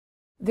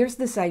There's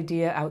this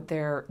idea out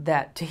there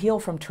that to heal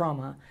from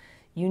trauma,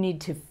 you need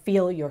to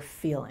feel your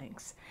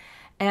feelings.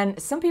 And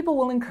some people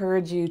will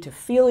encourage you to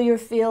feel your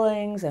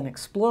feelings and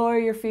explore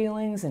your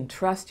feelings and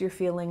trust your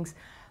feelings.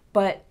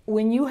 But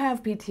when you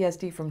have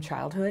PTSD from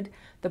childhood,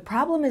 the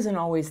problem isn't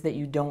always that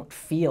you don't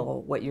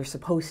feel what you're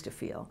supposed to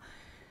feel.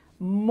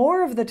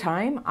 More of the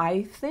time,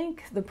 I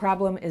think the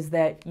problem is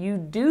that you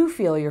do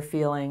feel your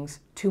feelings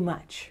too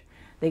much.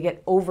 They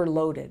get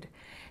overloaded.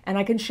 And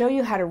I can show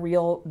you how to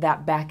reel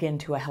that back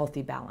into a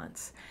healthy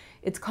balance.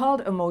 It's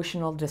called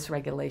emotional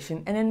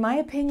dysregulation, and in my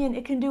opinion,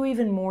 it can do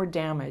even more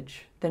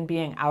damage than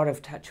being out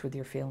of touch with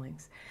your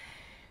feelings.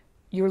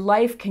 Your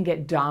life can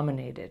get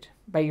dominated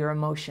by your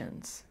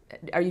emotions.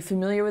 Are you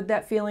familiar with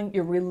that feeling?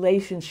 Your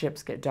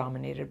relationships get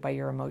dominated by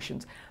your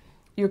emotions.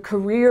 Your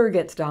career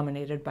gets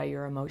dominated by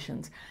your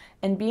emotions.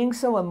 And being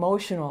so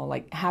emotional,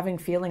 like having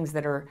feelings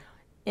that are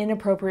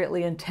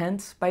inappropriately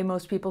intense by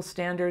most people's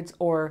standards,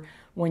 or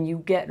when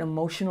you get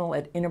emotional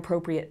at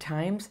inappropriate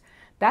times,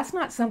 that's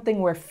not something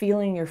where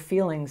feeling your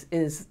feelings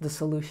is the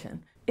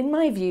solution. In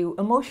my view,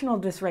 emotional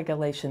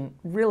dysregulation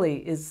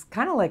really is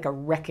kind of like a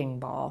wrecking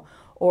ball,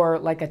 or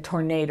like a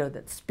tornado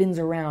that spins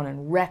around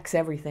and wrecks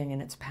everything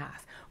in its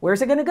path.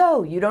 Where's it going to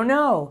go? You don't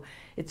know.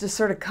 It just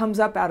sort of comes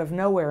up out of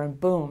nowhere and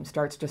boom,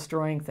 starts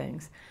destroying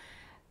things.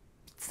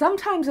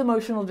 Sometimes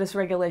emotional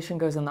dysregulation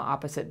goes in the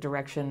opposite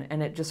direction,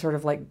 and it just sort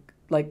of like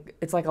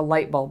it's like a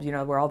light bulb, you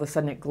know, where all of a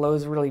sudden it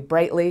glows really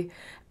brightly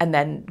and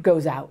then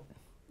goes out.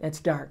 It's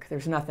dark,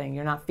 there's nothing,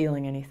 you're not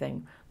feeling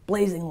anything.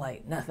 Blazing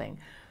light, nothing.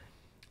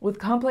 With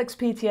complex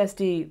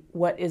PTSD,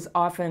 what is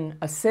often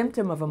a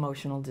symptom of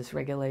emotional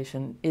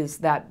dysregulation is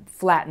that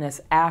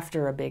flatness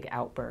after a big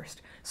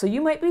outburst. So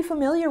you might be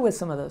familiar with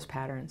some of those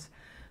patterns.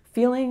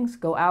 Feelings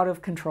go out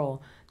of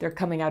control. They're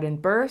coming out in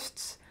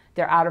bursts,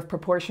 they're out of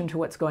proportion to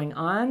what's going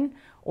on,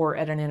 or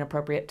at an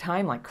inappropriate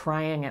time, like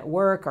crying at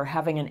work or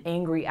having an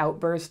angry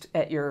outburst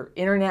at your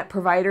internet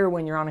provider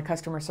when you're on a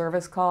customer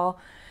service call.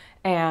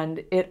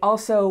 And it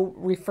also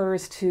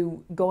refers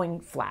to going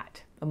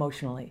flat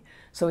emotionally.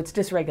 So it's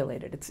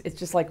dysregulated. It's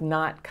just like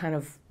not kind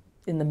of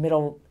in the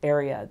middle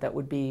area that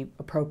would be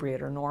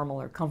appropriate or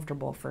normal or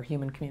comfortable for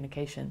human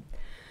communication.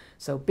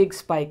 So big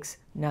spikes,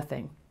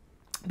 nothing.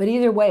 But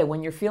either way,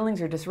 when your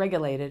feelings are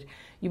dysregulated,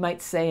 you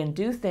might say and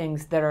do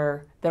things that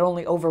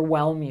only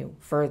overwhelm you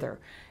further.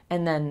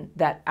 And then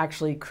that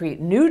actually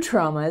create new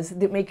traumas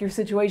that make your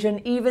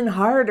situation even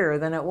harder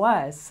than it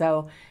was.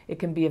 So it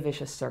can be a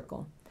vicious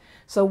circle.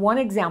 So one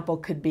example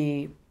could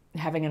be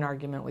having an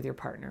argument with your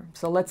partner.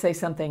 So let's say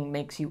something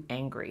makes you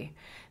angry.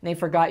 And they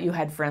forgot you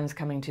had friends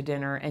coming to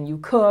dinner and you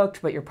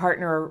cooked, but your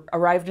partner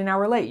arrived an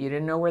hour late. You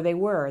didn't know where they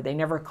were. They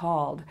never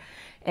called.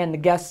 And the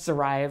guests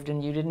arrived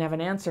and you didn't have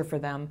an answer for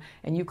them.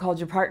 And you called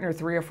your partner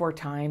 3 or 4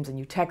 times and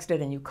you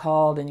texted and you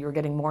called and you were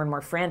getting more and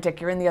more frantic.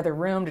 You're in the other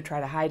room to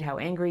try to hide how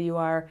angry you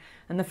are.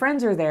 And the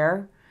friends are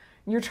there.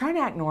 And you're trying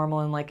to act normal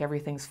and like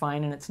everything's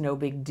fine and it's no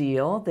big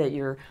deal that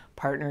your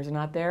partner's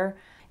not there.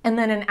 And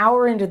then an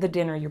hour into the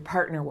dinner, your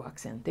partner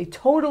walks in. They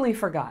totally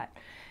forgot.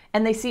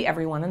 And they see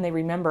everyone and they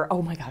remember,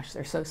 oh my gosh,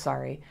 they're so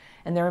sorry.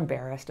 And they're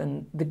embarrassed.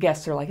 And the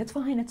guests are like, it's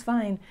fine, it's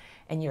fine.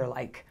 And you're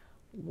like,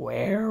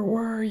 where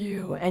were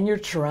you? And you're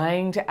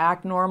trying to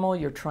act normal.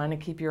 You're trying to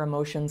keep your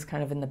emotions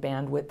kind of in the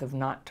bandwidth of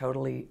not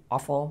totally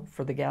awful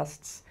for the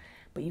guests,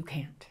 but you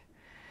can't.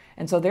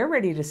 And so they're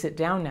ready to sit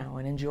down now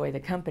and enjoy the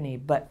company.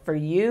 But for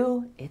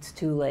you, it's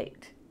too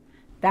late.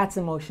 That's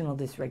emotional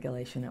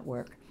dysregulation at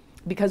work.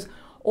 Because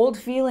old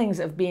feelings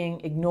of being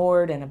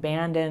ignored and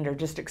abandoned are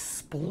just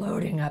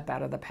exploding up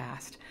out of the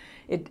past.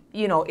 It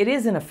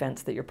is an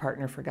offense that your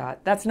partner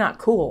forgot. That's not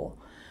cool.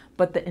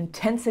 But the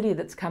intensity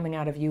that's coming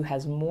out of you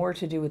has more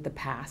to do with the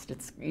past.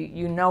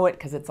 You know it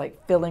because it's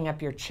like filling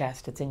up your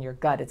chest. It's in your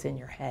gut. It's in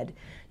your head.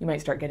 You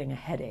might start getting a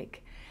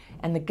headache.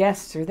 And the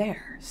guests are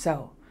there.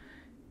 So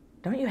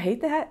don't you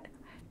hate that?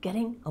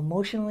 Getting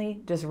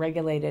emotionally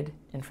dysregulated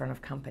in front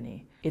of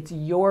company. It's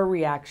your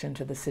reaction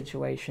to the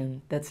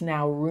situation that's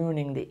now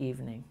ruining the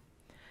evening.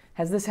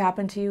 Has this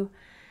happened to you?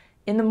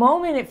 In the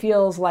moment, it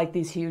feels like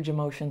these huge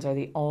emotions are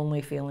the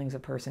only feelings a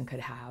person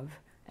could have.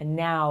 And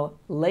now,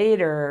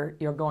 later,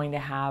 you're going to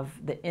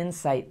have the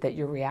insight that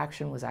your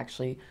reaction was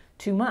actually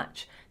too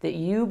much, that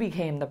you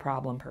became the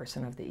problem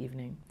person of the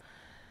evening.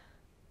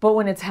 But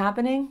when it's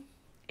happening,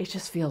 it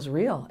just feels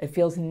real. It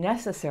feels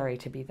necessary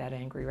to be that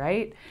angry,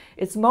 right?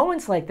 It's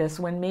moments like this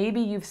when maybe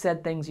you've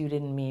said things you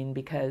didn't mean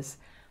because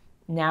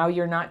now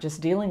you're not just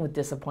dealing with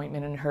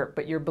disappointment and hurt,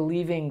 but you're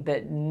believing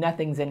that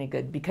nothing's any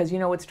good. Because you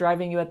know what's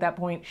driving you at that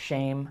point?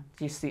 Shame.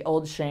 Just the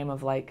old shame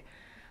of like,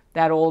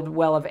 that old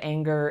well of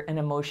anger and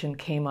emotion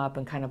came up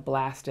and kind of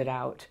blasted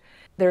out.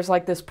 There's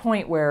like this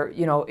point where,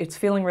 it's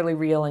feeling really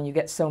real and you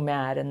get so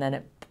mad and then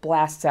it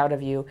blasts out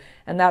of you.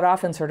 And that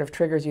often sort of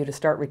triggers you to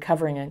start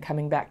recovering and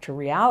coming back to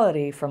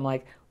reality from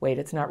like, wait,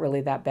 it's not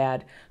really that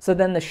bad. So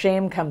then the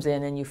shame comes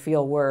in and you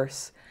feel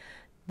worse.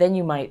 Then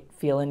you might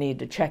feel a need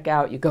to check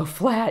out. You go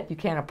flat, you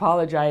can't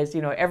apologize,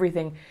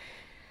 everything.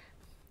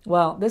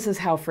 Well, this is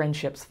how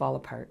friendships fall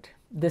apart.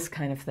 This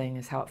kind of thing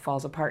is how it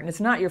falls apart. And it's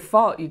not your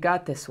fault you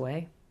got this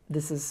way.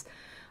 This is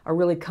a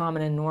really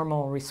common and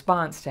normal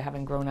response to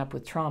having grown up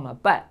with trauma.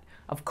 But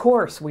of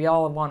course, we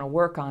all want to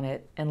work on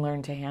it and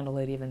learn to handle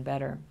it even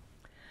better.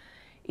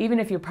 Even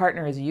if your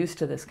partner is used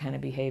to this kind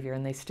of behavior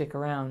and they stick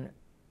around,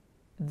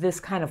 this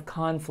kind of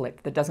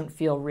conflict that doesn't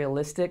feel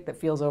realistic, that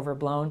feels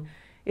overblown,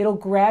 it'll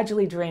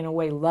gradually drain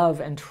away love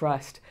and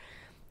trust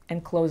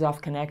and close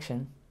off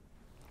connection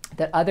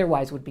that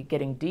otherwise would be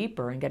getting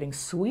deeper and getting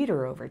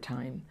sweeter over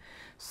time.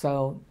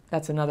 So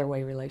that's another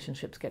way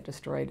relationships get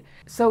destroyed.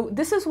 So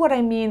this is what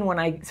I mean when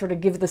I sort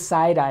of give the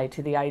side eye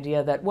to the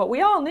idea that what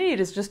we all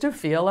need is just to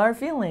feel our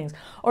feelings,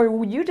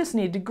 or you just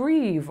need to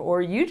grieve,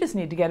 or you just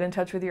need to get in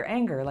touch with your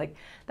anger. Like,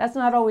 that's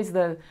not always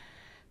the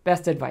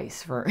best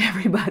advice for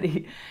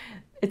everybody.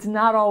 It's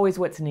not always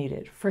what's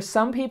needed. For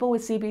some people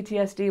with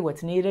CPTSD,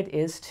 what's needed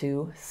is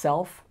to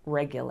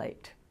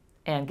self-regulate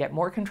and get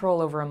more control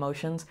over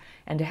emotions,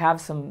 and to have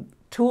some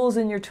tools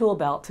in your tool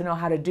belt to know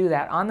how to do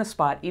that on the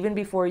spot, even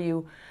before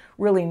you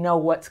really know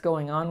what's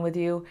going on with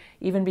you,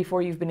 even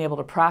before you've been able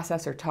to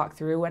process or talk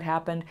through what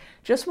happened.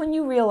 Just when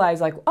you realize,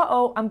 like,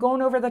 uh-oh, I'm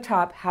going over the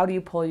top, how do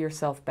you pull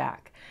yourself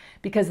back?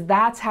 Because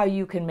that's how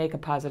you can make a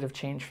positive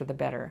change for the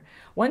better.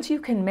 Once you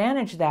can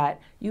manage that,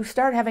 you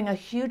start having a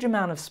huge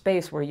amount of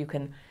space where you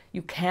can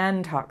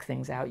talk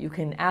things out. You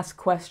can ask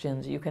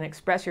questions. You can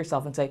express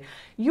yourself and say,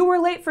 you were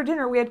late for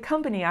dinner. We had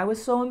company. I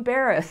was so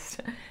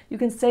embarrassed. You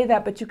can say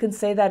that, but you can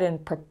say that in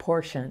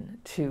proportion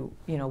to,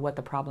 what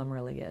the problem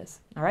really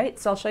is. All right?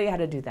 So I'll show you how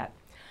to do that.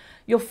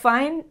 You'll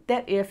find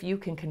that if you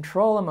can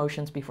control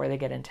emotions before they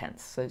get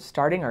intense, so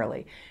starting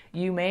early,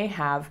 you may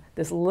have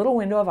this little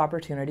window of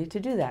opportunity to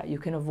do that. You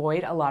can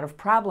avoid a lot of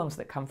problems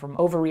that come from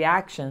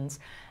overreactions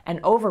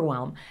and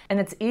overwhelm, and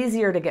it's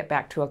easier to get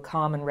back to a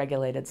calm and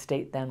regulated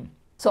state then.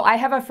 So I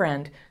have a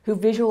friend who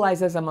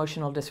visualizes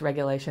emotional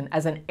dysregulation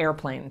as an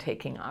airplane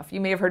taking off.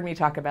 You may have heard me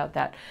talk about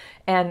that.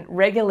 And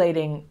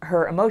regulating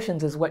her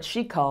emotions is what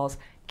she calls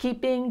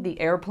keeping the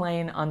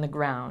airplane on the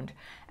ground.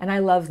 And I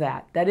love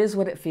that. That is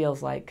what it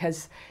feels like,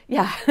 because,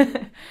 yeah.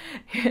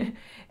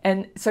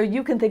 And so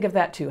you can think of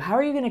that too. How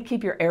are you going to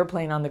keep your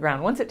airplane on the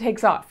ground? Once it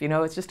takes off,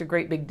 it's just a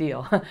great big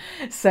deal.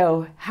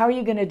 So how are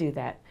you going to do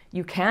that?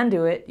 You can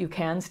do it. You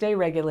can stay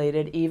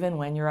regulated even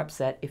when you're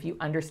upset if you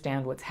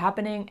understand what's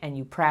happening and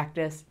you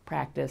practice,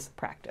 practice,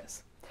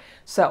 practice.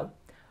 So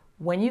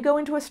when you go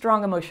into a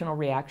strong emotional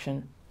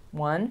reaction,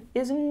 one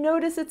is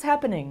notice it's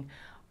happening.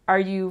 Are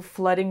you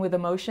flooding with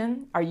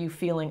emotion? Are you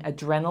feeling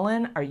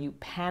adrenaline? Are you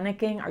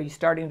panicking? Are you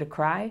starting to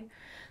cry?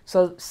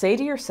 So say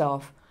to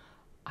yourself,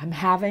 I'm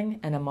having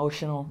an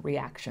emotional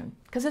reaction.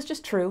 Because it's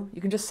just true.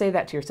 You can just say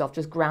that to yourself.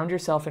 Just ground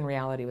yourself in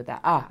reality with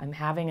that. I'm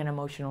having an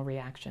emotional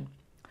reaction.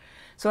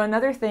 So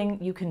another thing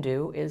you can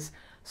do is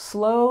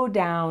slow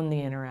down the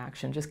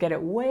interaction. Just get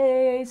it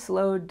way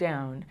slowed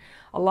down.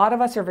 A lot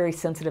of us are very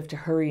sensitive to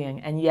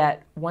hurrying, and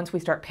yet once we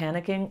start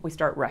panicking, we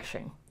start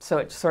rushing. So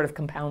it sort of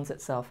compounds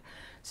itself.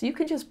 So you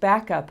can just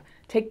back up,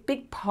 take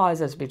big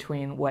pauses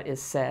between what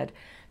is said.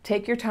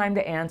 Take your time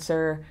to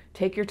answer,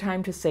 take your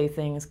time to say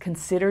things,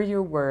 consider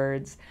your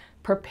words,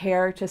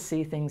 prepare to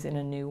see things in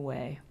a new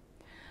way.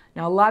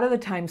 Now, a lot of the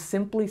time,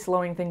 simply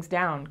slowing things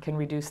down can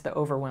reduce the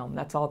overwhelm.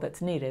 That's all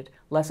that's needed.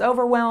 Less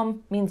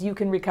overwhelm means you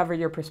can recover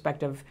your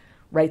perspective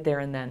right there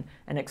and then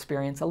and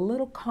experience a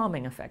little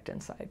calming effect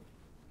inside.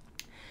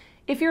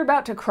 If you're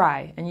about to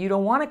cry and you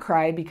don't want to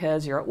cry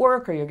because you're at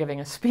work or you're giving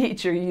a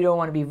speech or you don't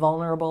want to be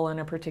vulnerable in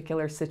a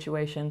particular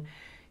situation,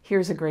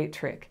 here's a great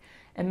trick.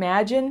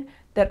 Imagine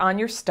that on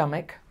your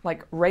stomach,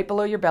 like right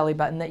below your belly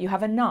button, that you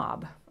have a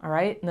knob, all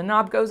right? And the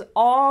knob goes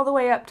all the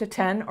way up to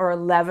 10 or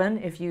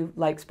 11 if you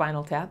like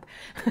Spinal Tap.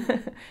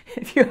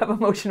 If you have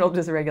emotional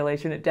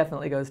dysregulation, it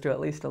definitely goes to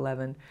at least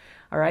 11,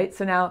 all right?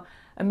 So now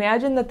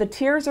imagine that the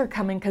tears are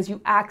coming because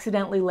you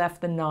accidentally left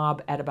the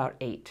knob at about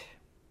 8.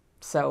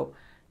 So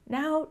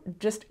now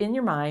just in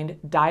your mind,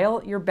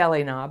 dial your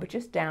belly knob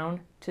just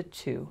down to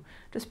 2.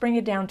 Just bring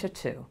it down to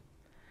 2.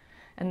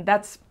 And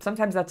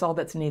sometimes that's all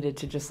that's needed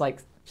to just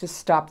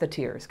stop the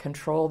tears,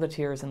 control the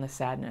tears and the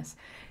sadness.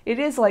 It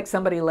is like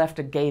somebody left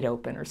a gate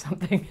open or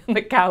something and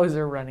the cows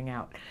are running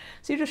out.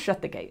 So you just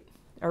shut the gate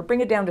or bring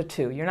it down to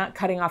 2. You're not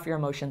cutting off your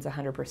emotions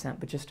 100%,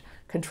 but just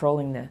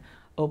controlling the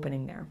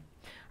opening there.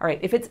 All right,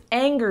 if it's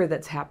anger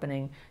that's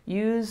happening,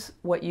 use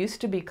what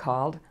used to be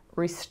called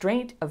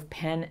restraint of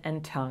pen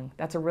and tongue.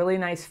 That's a really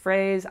nice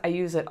phrase. I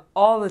use it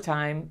all the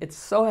time. It's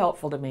so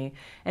helpful to me.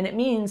 And it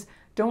means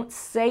don't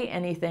say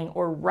anything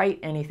or write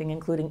anything,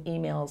 including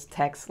emails,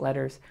 texts,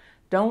 letters.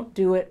 Don't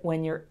do it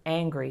when you're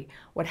angry.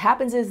 What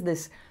happens is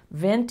this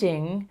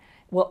venting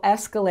will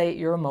escalate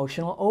your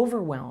emotional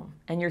overwhelm,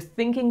 and your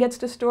thinking gets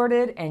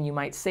distorted, and you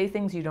might say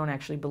things you don't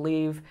actually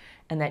believe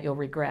and that you'll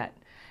regret.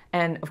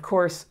 And of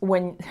course,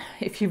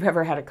 if you've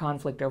ever had a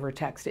conflict over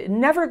text, it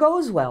never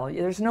goes well.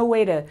 There's no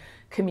way to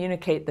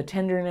communicate the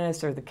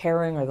tenderness or the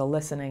caring or the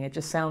listening. It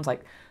just sounds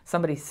like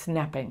somebody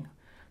snapping,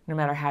 no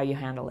matter how you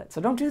handle it.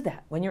 So don't do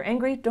that. When you're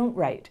angry, don't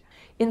write.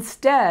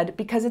 Instead,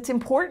 because it's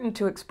important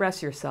to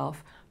express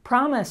yourself,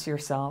 promise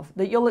yourself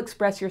that you'll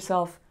express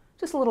yourself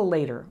just a little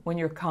later when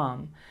you're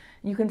calm.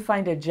 You can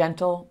find a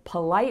gentle,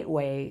 polite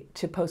way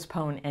to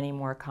postpone any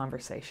more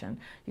conversation.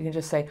 You can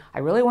just say, I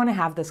really want to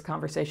have this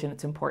conversation.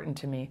 It's important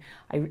to me.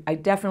 I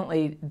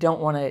definitely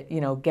don't want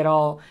to, get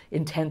all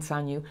intense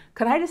on you.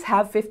 Could I just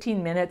have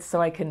 15 minutes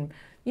so I can,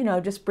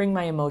 just bring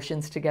my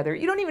emotions together?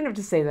 You don't even have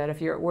to say that if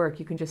you're at work.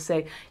 You can just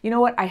say, you know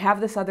what, I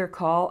have this other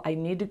call. I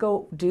need to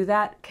go do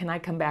that. Can I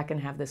come back and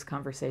have this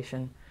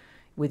conversation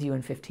with you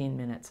in 15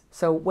 minutes?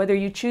 So whether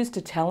you choose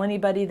to tell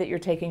anybody that you're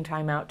taking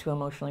time out to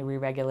emotionally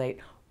re-regulate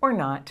or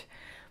not,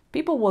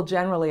 people will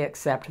generally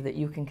accept that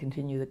you can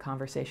continue the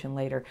conversation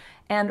later.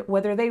 And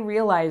whether they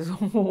realize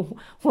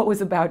what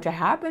was about to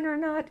happen or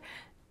not,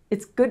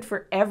 it's good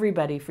for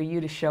everybody for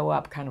you to show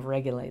up kind of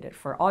regulated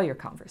for all your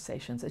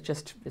conversations.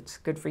 It's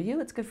good for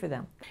you, it's good for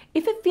them.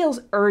 If it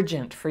feels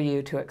urgent for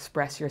you to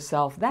express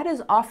yourself, that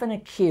is often a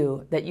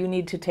cue that you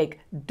need to take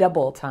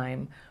double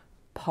time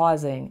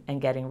pausing and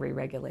getting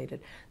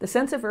re-regulated. The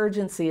sense of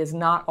urgency is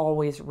not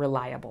always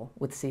reliable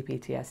with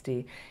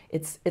CPTSD.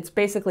 It's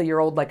basically your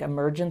old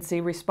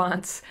emergency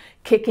response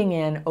kicking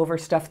in over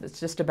stuff that's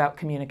just about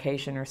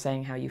communication or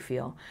saying how you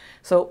feel.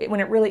 So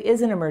when it really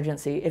is an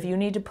emergency, if you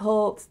need to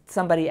pull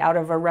somebody out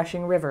of a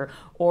rushing river,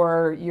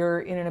 or you're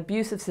in an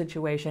abusive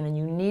situation and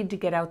you need to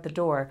get out the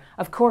door,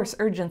 of course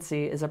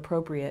urgency is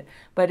appropriate.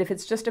 But if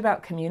it's just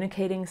about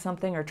communicating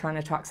something or trying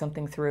to talk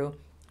something through,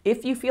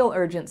 if you feel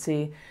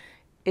urgency,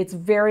 it's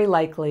very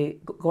likely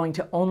going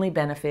to only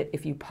benefit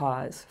if you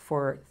pause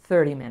for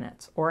 30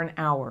 minutes or an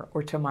hour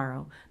or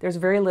tomorrow. There's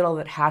very little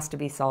that has to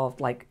be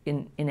solved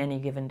in any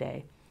given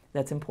day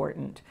that's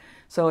important.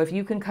 So if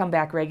you can come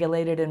back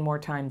regulated in more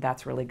time,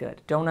 that's really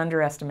good. Don't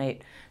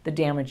underestimate the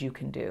damage you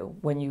can do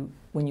when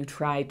you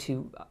try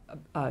to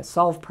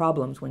solve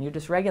problems when you're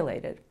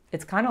dysregulated.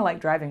 It's kind of like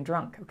driving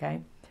drunk,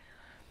 okay?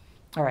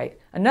 All right,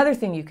 another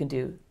thing you can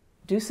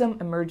do some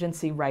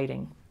emergency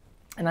writing.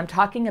 And I'm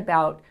talking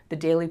about the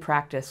daily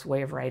practice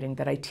way of writing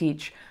that I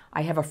teach.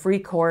 I have a free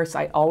course.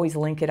 I always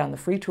link it on the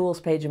free tools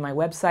page of my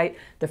website.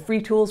 The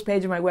free tools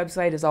page of my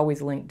website is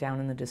always linked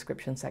down in the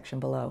description section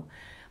below.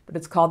 But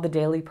it's called the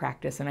daily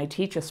practice, and I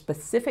teach a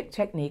specific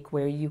technique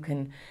where you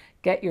can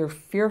get your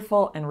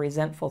fearful and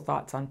resentful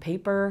thoughts on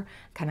paper,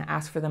 kind of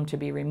ask for them to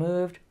be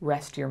removed,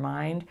 rest your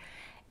mind.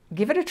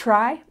 Give it a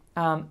try.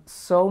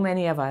 So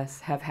many of us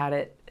have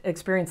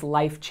experienced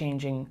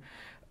life-changing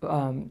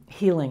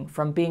healing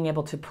from being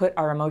able to put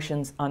our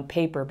emotions on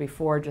paper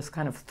before just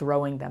kind of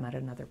throwing them at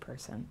another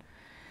person.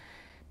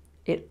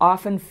 It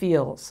often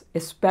feels,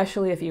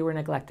 especially if you were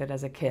neglected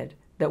as a kid,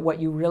 that what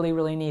you really,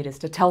 really need is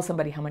to tell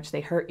somebody how much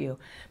they hurt you,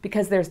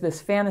 because there's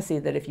this fantasy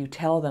that if you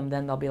tell them,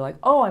 then they'll be like,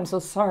 oh, I'm so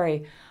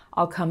sorry,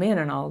 I'll come in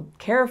and I'll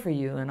care for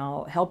you and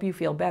I'll help you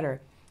feel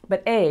better.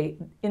 But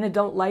in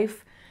adult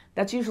life,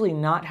 that's usually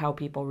not how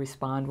people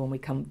respond when we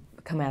come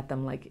at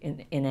them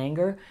in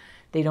anger.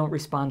 They don't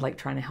respond like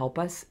trying to help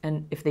us.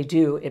 And if they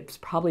do, it's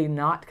probably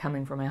not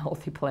coming from a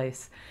healthy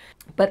place.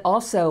 But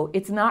also,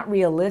 it's not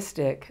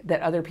realistic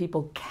that other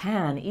people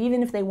can,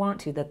 even if they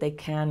want to, that they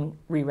can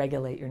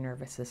re-regulate your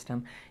nervous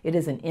system. It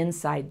is an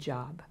inside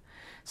job.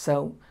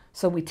 So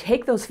we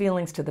take those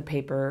feelings to the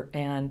paper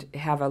and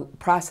have a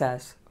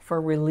process for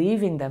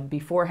relieving them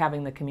before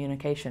having the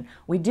communication.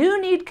 We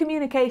do need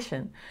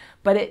communication,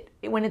 but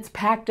when it's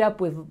packed up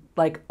with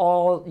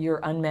all your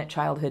unmet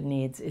childhood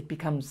needs, it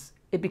becomes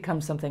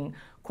something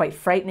quite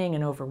frightening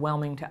and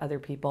overwhelming to other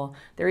people.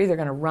 They're either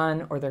going to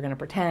run or they're going to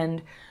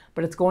pretend,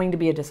 but it's going to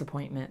be a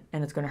disappointment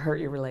and it's going to hurt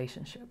your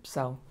relationship.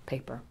 So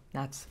paper,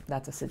 that's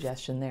a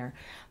suggestion there.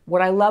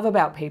 What I love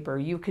about paper,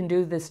 you can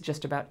do this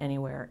just about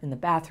anywhere. In the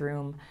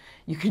bathroom,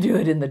 you can do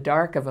it in the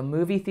dark of a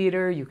movie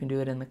theater, you can do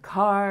it in the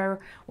car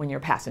when you're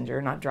a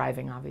passenger, not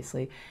driving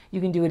obviously.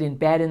 You can do it in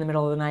bed in the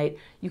middle of the night.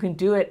 You can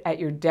do it at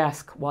your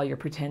desk while you're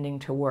pretending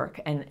to work.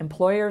 And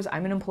employers,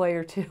 I'm an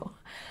employer too.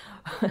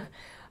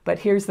 But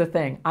here's the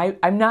thing,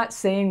 I'm not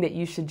saying that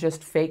you should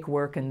just fake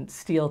work and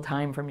steal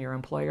time from your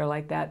employer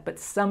like that, but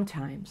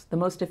sometimes the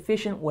most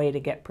efficient way to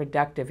get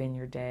productive in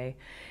your day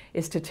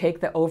is to take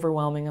the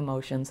overwhelming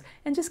emotions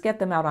and just get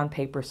them out on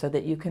paper so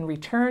that you can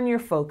return your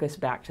focus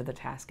back to the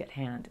task at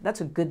hand.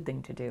 That's a good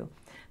thing to do.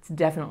 It's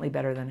definitely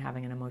better than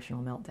having an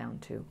emotional meltdown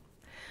too.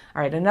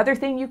 All right, another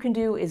thing you can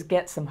do is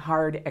get some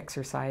hard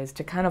exercise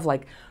to kind of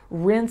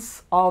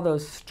rinse all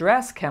those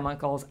stress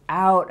chemicals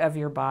out of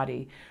your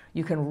body.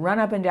 You can run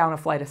up and down a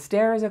flight of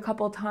stairs a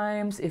couple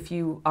times if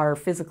you are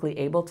physically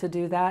able to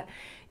do that.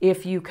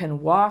 If you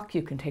can walk,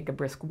 you can take a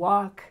brisk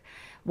walk.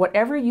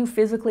 Whatever you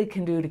physically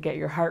can do to get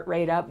your heart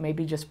rate up,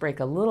 maybe just break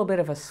a little bit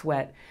of a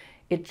sweat.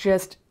 It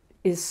just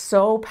is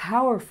so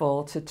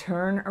powerful to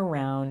turn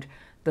around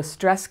the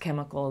stress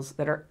chemicals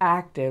that are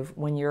active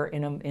when you're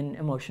in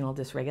emotional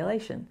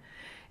dysregulation.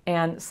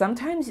 And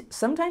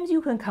sometimes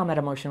you can come at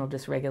emotional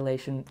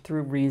dysregulation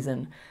through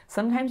reason.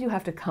 Sometimes you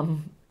have to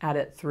come at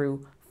it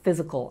through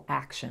physical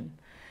action.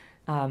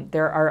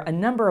 There are a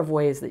number of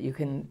ways that you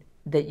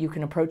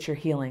can approach your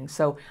healing.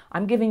 So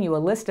I'm giving you a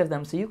list of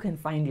them so you can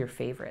find your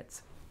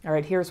favorites. All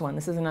right, here's one.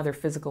 This is another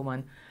physical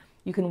one.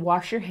 You can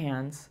wash your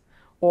hands,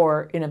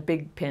 or in a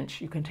big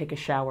pinch, you can take a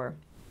shower.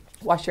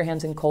 Wash your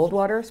hands in cold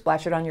water,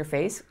 splash it on your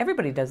face.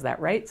 Everybody does that,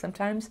 right?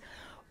 Sometimes.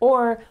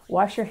 Or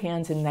wash your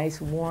hands in nice,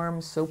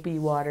 warm, soapy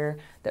water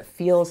that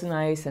feels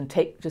nice, and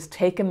just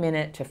take a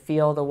minute to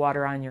feel the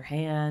water on your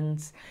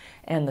hands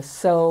and the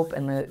soap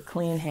and the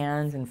clean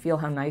hands and feel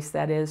how nice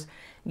that is.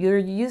 You're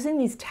using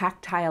these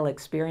tactile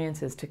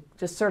experiences to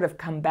just sort of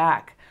come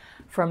back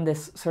from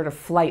this sort of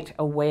flight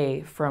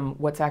away from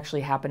what's actually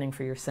happening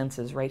for your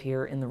senses right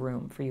here in the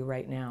room for you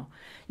right now.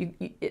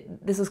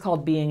 This is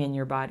called being in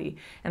your body.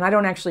 And I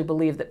don't actually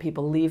believe that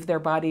people leave their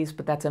bodies,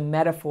 but that's a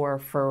metaphor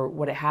for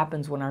what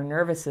happens when our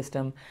nervous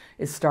system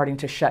is starting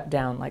to shut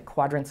down, like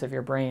quadrants of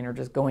your brain are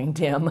just going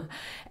dim,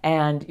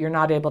 and you're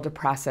not able to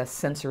process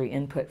sensory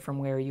input from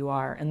where you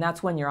are. And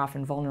that's when you're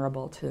often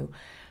vulnerable to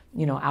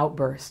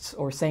outbursts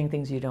or saying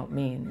things you don't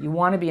mean. You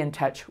want to be in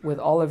touch with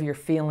all of your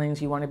feelings.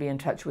 You want to be in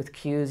touch with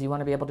cues. You want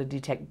to be able to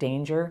detect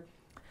danger.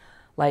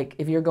 Like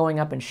if you're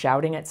going up and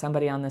shouting at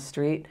somebody on the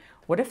street,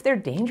 what if they're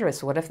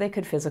dangerous? What if they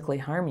could physically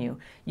harm you?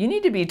 You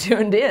need to be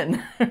tuned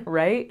in,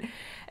 right?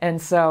 And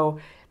so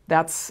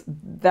that's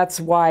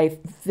why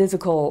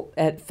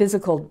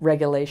physical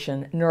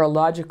regulation,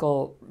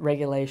 neurological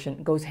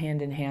regulation goes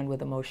hand in hand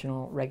with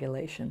emotional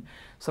regulation.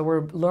 So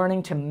we're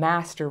learning to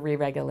master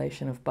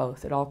re-regulation of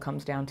both. It all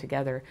comes down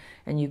together,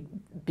 and you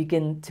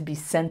begin to be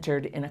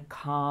centered in a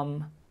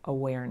calm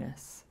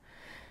awareness.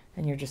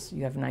 And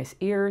you have nice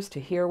ears to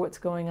hear what's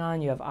going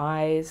on. You have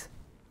eyes.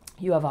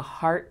 You have a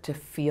heart to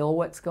feel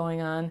what's going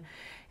on.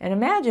 And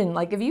imagine,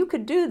 like, if you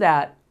could do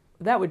that,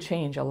 that would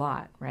change a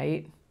lot,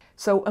 right?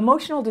 So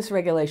emotional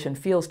dysregulation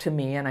feels to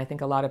me, and I think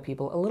a lot of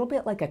people, a little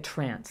bit like a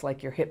trance,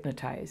 like you're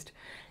hypnotized.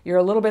 You're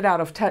a little bit out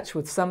of touch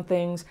with some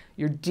things.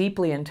 You're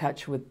deeply in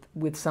touch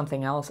with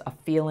something else, a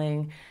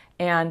feeling.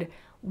 And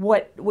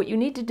what you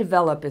need to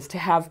develop is to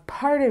have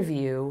part of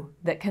you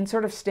that can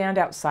sort of stand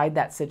outside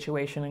that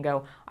situation and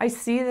go, I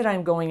see that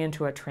I'm going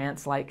into a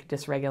trance-like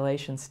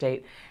dysregulation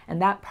state.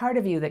 And that part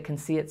of you that can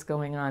see it's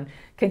going on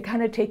can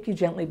kind of take you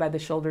gently by the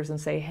shoulders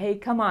and say, hey,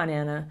 come on,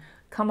 Anna.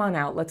 Come on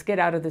out, let's get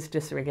out of this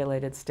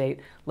dysregulated state.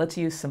 Let's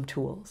use some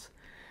tools.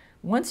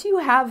 Once you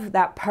have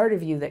that part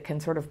of you that can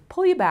sort of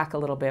pull you back a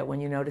little bit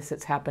when you notice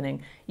it's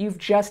happening, you've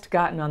just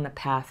gotten on the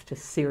path to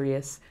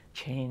serious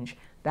change.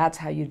 That's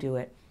how you do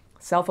it.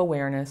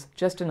 Self-awareness,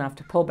 just enough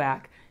to pull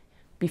back.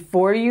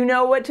 Before you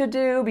know what to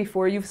do,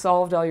 before you've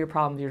solved all your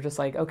problems, you're just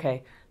like,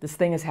 okay, this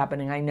thing is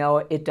happening. I know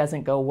it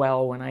doesn't go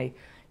well when I,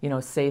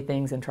 say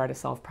things and try to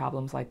solve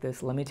problems like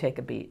this. Let me take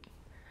a beat.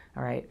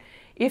 All right.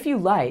 If you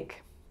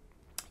like,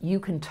 you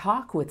can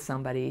talk with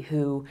somebody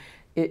who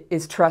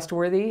is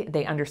trustworthy,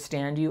 they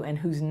understand you, and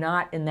who's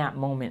not in that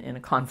moment in a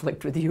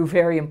conflict with you.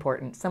 Very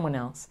important. Someone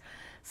else.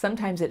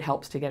 Sometimes it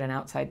helps to get an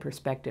outside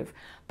perspective.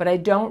 But I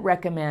don't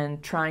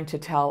recommend trying to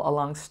tell a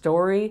long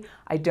story.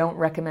 I don't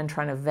recommend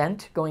trying to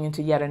vent, going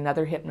into yet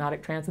another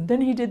hypnotic trance, and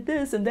then he did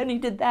this, and then he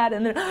did that,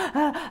 and then,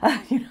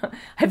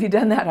 have you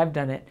done that? I've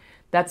done it.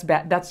 That's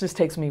bad. That just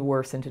takes me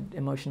worse into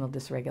emotional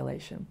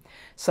dysregulation.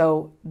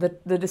 So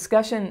the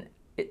discussion,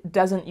 it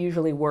doesn't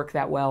usually work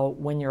that well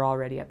when you're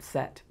already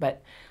upset.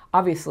 But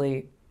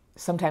obviously,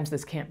 sometimes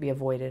this can't be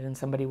avoided, and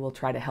somebody will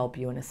try to help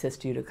you and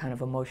assist you to kind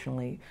of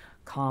emotionally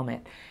calm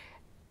it.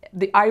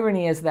 The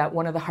irony is that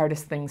one of the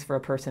hardest things for a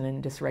person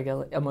in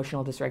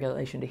emotional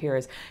dysregulation to hear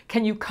is,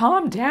 can you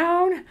calm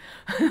down?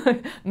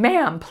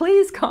 Ma'am,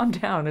 please calm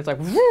down. It's like,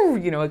 whoo,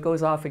 it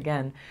goes off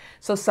again.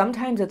 So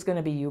sometimes it's going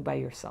to be you by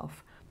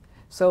yourself.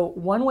 So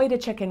one way to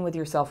check in with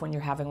yourself when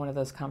you're having one of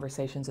those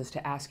conversations is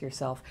to ask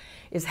yourself,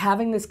 is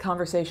having this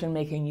conversation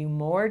making you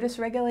more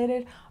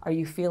dysregulated? Are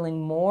you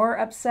feeling more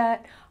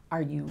upset?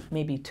 Are you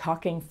maybe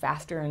talking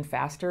faster and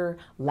faster,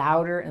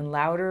 louder and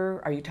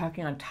louder? Are you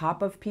talking on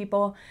top of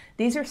people?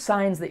 These are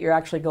signs that you're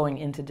actually going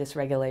into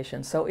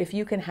dysregulation. So if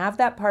you can have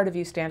that part of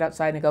you stand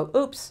outside and go,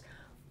 oops,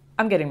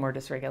 I'm getting more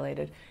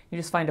dysregulated. You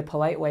just find a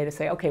polite way to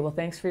say, okay, well,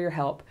 thanks for your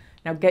help.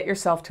 Now get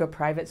yourself to a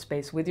private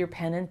space with your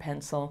pen and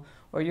pencil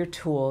or your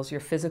tools, your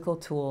physical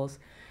tools,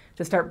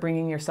 to start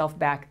bringing yourself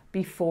back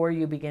before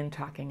you begin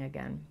talking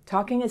again.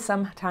 Talking is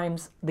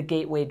sometimes the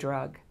gateway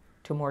drug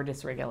to more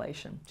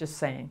dysregulation, just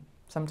saying.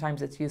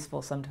 Sometimes it's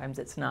useful, sometimes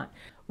it's not.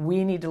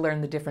 We need to learn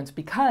the difference,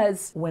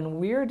 because when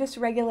we're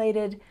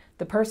dysregulated,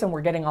 the person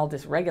we're getting all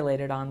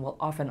dysregulated on will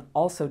often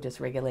also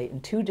dysregulate,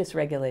 and two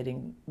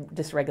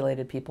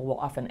dysregulated people will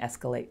often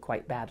escalate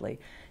quite badly.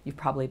 You've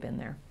probably been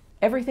there.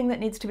 Everything that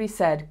needs to be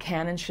said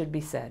can and should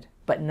be said,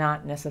 but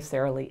not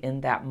necessarily in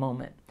that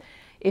moment.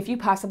 If you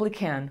possibly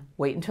can,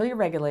 wait until you're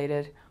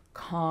regulated,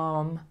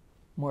 calm,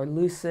 more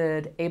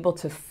lucid, able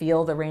to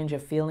feel the range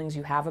of feelings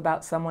you have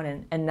about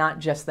someone, and not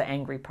just the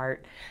angry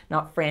part,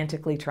 not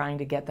frantically trying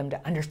to get them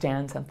to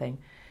understand something.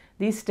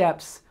 These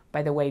steps,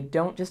 by the way,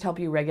 don't just help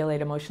you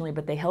regulate emotionally,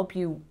 but they help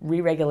you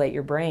re-regulate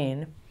your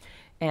brain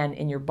and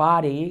in your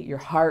body, your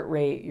heart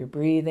rate, your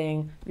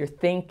breathing, your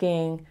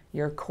thinking,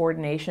 your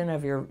coordination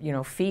of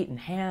your feet and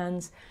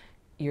hands,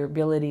 your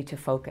ability to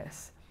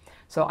focus.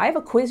 So I have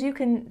a quiz you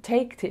can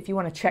take if you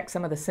want to check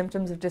some of the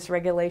symptoms of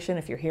dysregulation.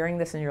 If you're hearing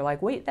this and you're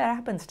like, wait, that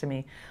happens to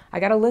me. I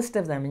got a list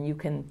of them and you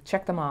can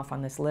check them off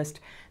on this list.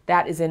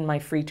 That is in my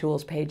free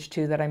tools page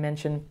too that I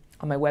mentioned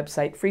on my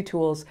website, free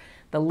tools.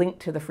 The link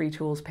to the free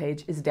tools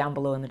page is down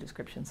below in the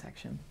description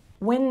section.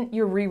 When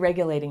you're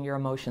re-regulating your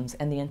emotions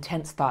and the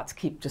intense thoughts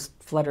keep just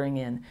fluttering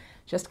in,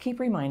 just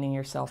keep reminding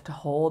yourself to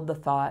hold the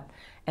thought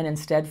and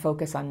instead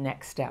focus on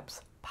next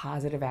steps,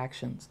 positive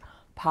actions,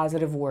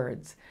 positive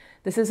words.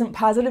 This isn't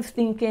positive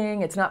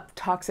thinking, it's not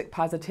toxic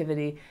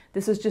positivity.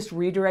 This is just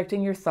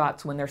redirecting your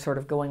thoughts when they're sort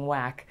of going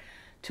whack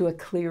to a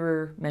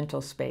clearer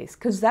mental space,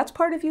 because that's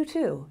part of you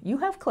too. You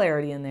have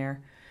clarity in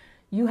there.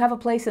 You have a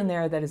place in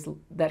there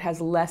that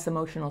has less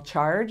emotional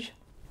charge,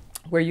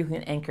 where you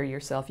can anchor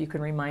yourself. You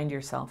can remind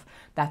yourself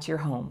that's your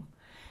home.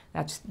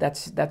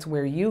 That's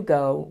where you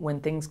go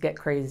when things get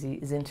crazy,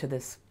 is into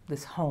this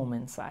home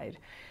inside.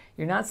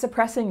 You're not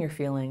suppressing your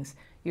feelings.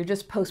 You're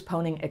just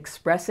postponing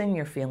expressing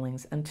your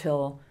feelings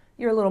until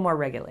you're a little more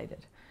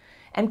regulated.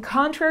 And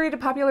contrary to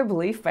popular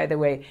belief, by the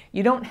way,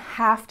 you don't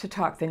have to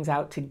talk things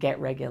out to get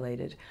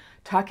regulated.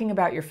 Talking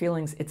about your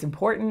feelings, it's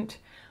important,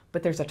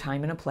 but there's a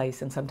time and a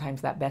place, and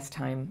sometimes that best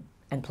time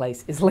and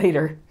place is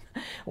later,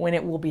 when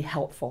it will be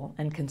helpful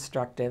and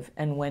constructive,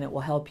 and when it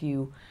will help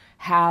you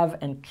have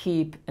and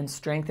keep and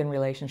strengthen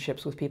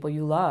relationships with people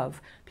you love,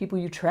 people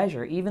you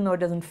treasure, even though it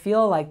doesn't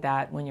feel like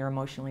that when you're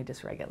emotionally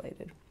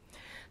dysregulated.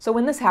 So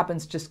when this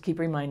happens, just keep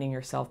reminding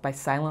yourself by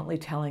silently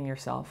telling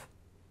yourself,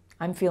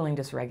 I'm feeling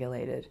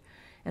dysregulated.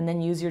 And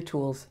then use your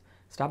tools.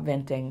 Stop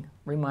venting.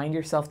 Remind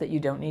yourself that you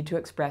don't need to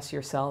express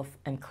yourself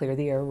and clear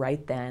the air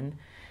right then.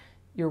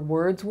 Your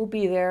words will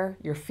be there.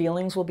 Your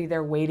feelings will be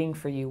there waiting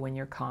for you when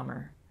you're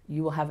calmer.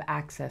 You will have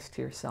access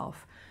to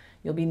yourself.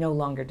 You'll be no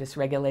longer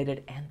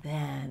dysregulated. And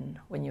then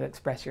when you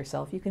express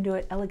yourself, you can do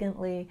it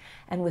elegantly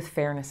and with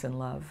fairness and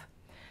love.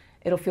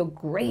 It'll feel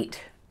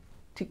great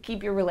to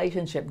keep your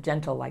relationship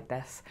gentle like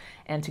this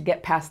and to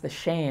get past the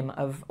shame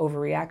of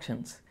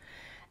overreactions.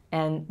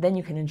 And then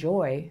you can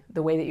enjoy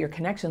the way that your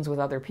connections with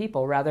other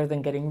people, rather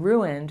than getting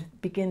ruined,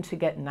 begin to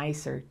get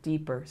nicer,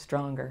 deeper,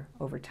 stronger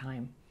over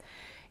time.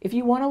 If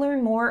you want to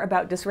learn more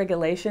about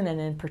dysregulation, and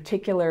in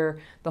particular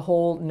the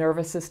whole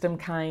nervous system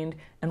kind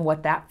and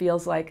what that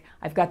feels like,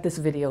 I've got this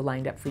video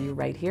lined up for you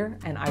right here,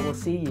 and I will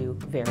see you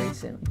very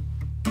soon.